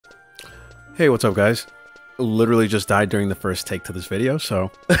Hey, what's up, guys? Literally just died during the first take to this video, so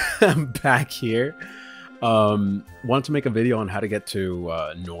I'm back here. Wanted to make a video on how to get to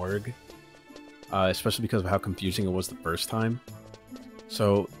Norg, especially because of how confusing it was the first time.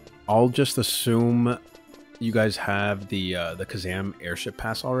 So I'll just assume you guys have the Kazham airship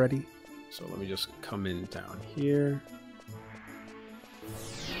pass already. So let me just come in down here.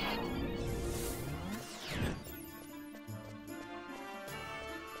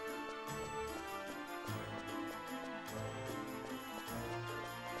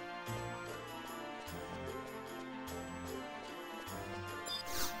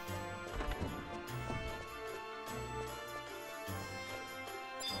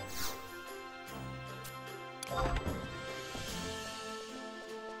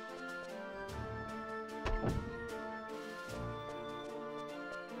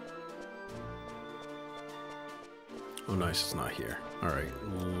 Oh, nice, it's not here. Alright,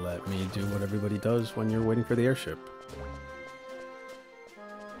 let me do what everybody does when you're waiting for the airship.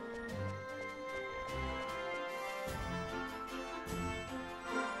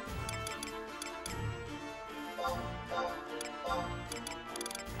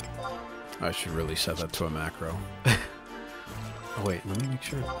 I should really set that to a macro. Oh wait, let me make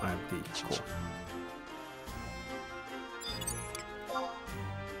sure I have the... Cool.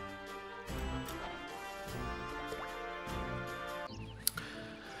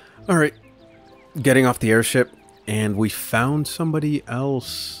 Alright, getting off the airship, and we found somebody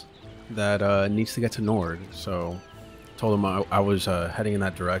else that needs to get to Norg, so told them I was heading in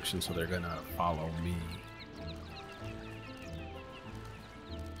that direction, so they're gonna follow me.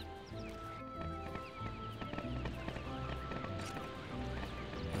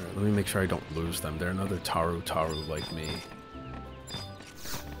 Alright, let me make sure I don't lose them. They're another Taru like me.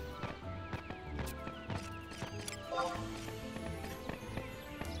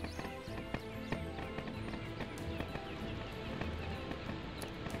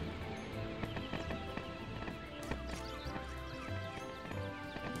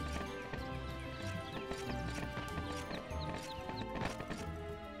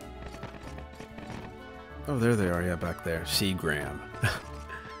 Oh, there they are, yeah, back there. Graham.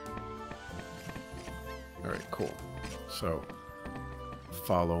 Alright, cool. So,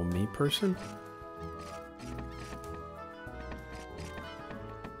 follow me, person.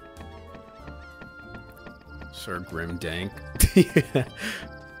 Sir Grimdank. Yeah.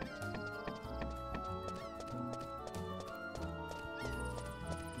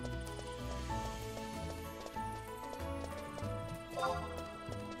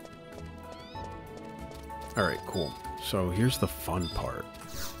 Alright, cool. So here's the fun part.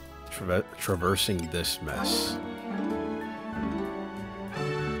 Traversing this mess.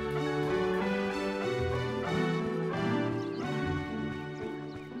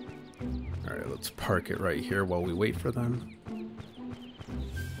 Alright, let's park it right here while we wait for them.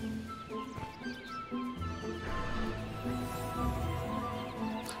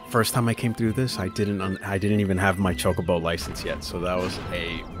 First time I came through this, I didn't even have my Chocobo license yet, so that was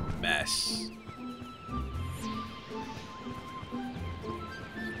a mess.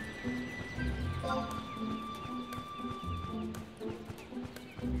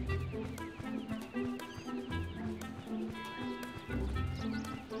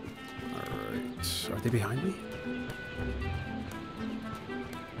 Are they behind me?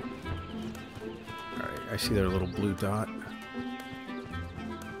 Alright, I see their little blue dot.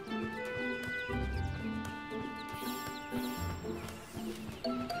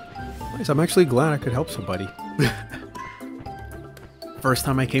 Nice, I'm actually glad I could help somebody. First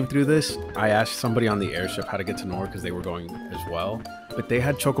time I came through this, I asked somebody on the airship how to get to Norg because they were going as well. But they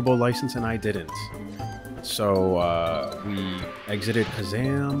had Chocobo license and I didn't. So we exited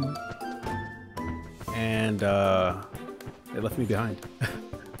Kazham. And they left me behind.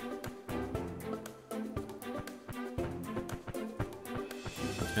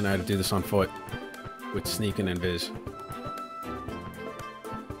 And I had to do this on foot with sneaking and viz.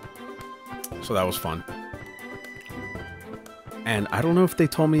 So that was fun. And I don't know if they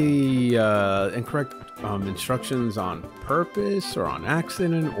told me incorrect instructions on purpose or on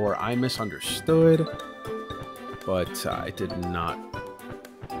accident or I misunderstood. But I did not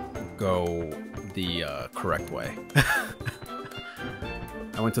go the correct way.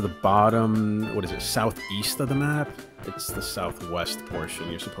 I went to the bottom, what is it, southeast of the map? It's the southwest portion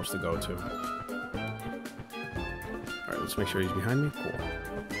you're supposed to go to. Alright, let's make sure he's behind me. Cool.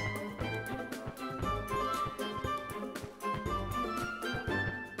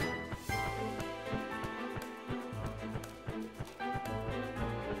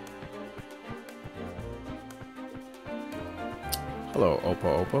 Hello,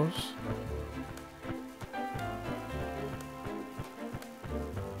 Opos.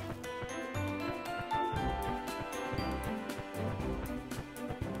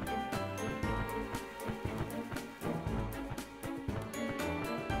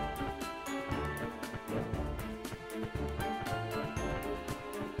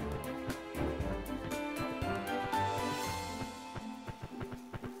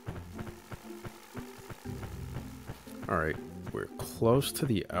 Alright, we're close to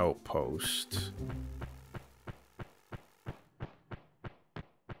the outpost.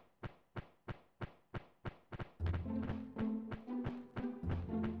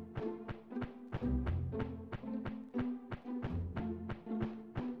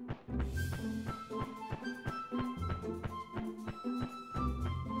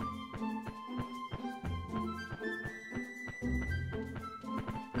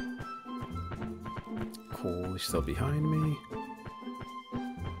 Cool, he's still behind me.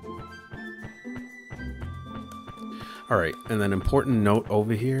 Alright, and then important note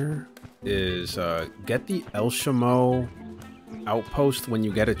over here is get the El Shamo outpost when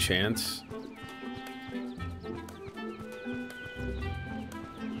you get a chance.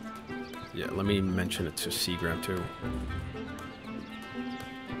 Yeah, let me mention it to Seagram too.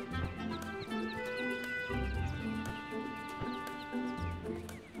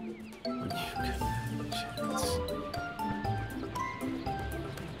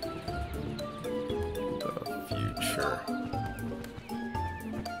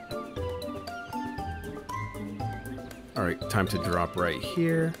 Alright, time to drop right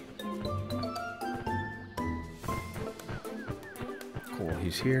here. Cool,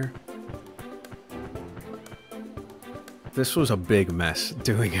 he's here. This was a big mess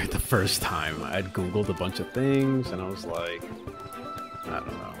doing it the first time. I'd Googled a bunch of things and I was like, I don't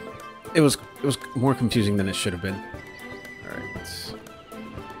know. It was more confusing than it should have been. Alright, let's...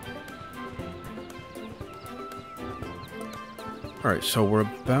 Alright, so we're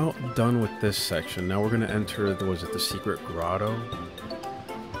about done with this section. Now we're going to enter, was it the secret grotto?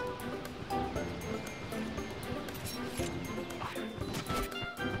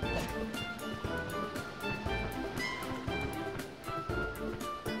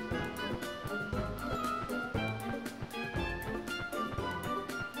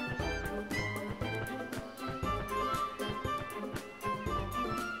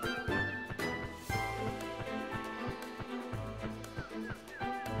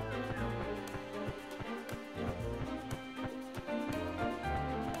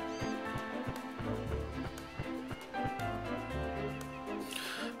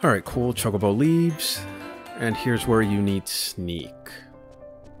 Alright, cool. Chocobo leaves. And here's where you need sneak.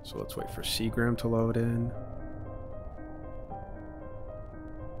 So let's wait for Seagram to load in.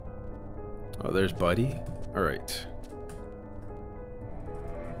 Oh, there's Buddy. Alright.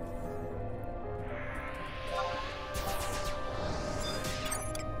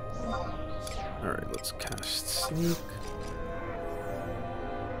 Alright, let's cast sneak.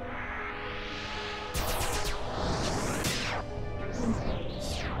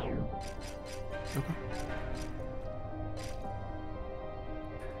 Okay.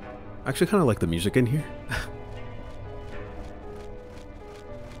 I actually kind of like the music in here.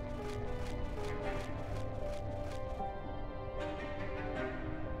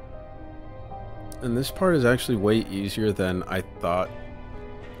 And this part is actually way easier than I thought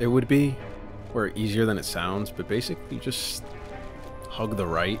it would be, or easier than it sounds, but basically just hug the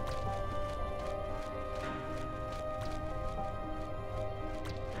right.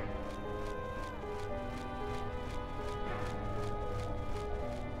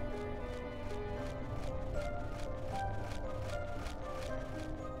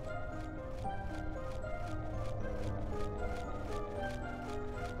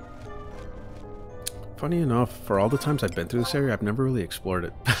 Funny enough, for all the times I've been through this area, I've never really explored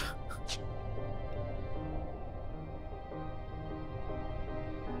it.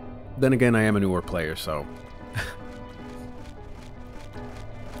 Then again, I am a newer player, so...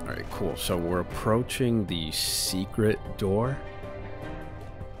 Alright, cool. So we're approaching the secret door.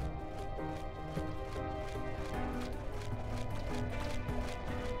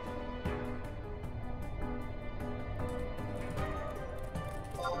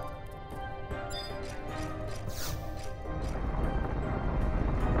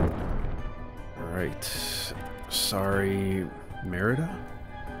 Sorry, Merida?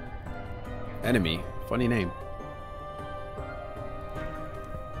 Enemy. Funny name.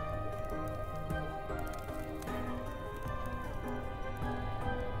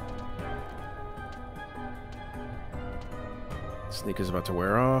 Sneak is about to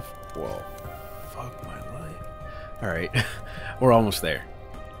wear off. Whoa. Fuck my life. Alright. We're almost there.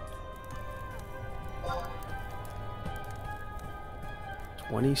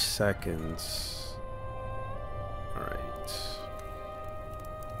 "20 seconds. Alright.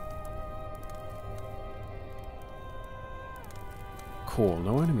 Cool,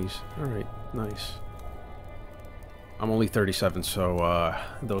 no enemies. Alright, nice. I'm only 37, so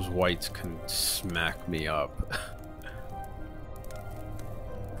those whites can smack me up.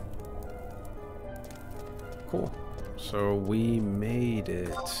 Cool. So we made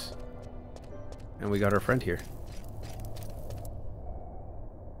it. And we got our friend here.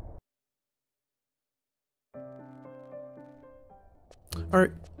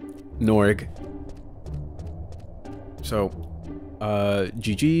 Alright. Norg. So,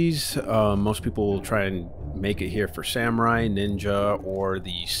 GG's. Most people try and make it here for Samurai, Ninja, or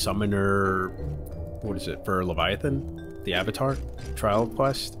the Summoner... What is it? For Leviathan? The Avatar Trial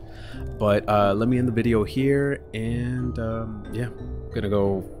Quest. But let me end the video here, and yeah, I'm gonna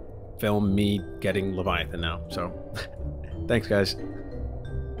go film me getting Leviathan now. So, thanks guys.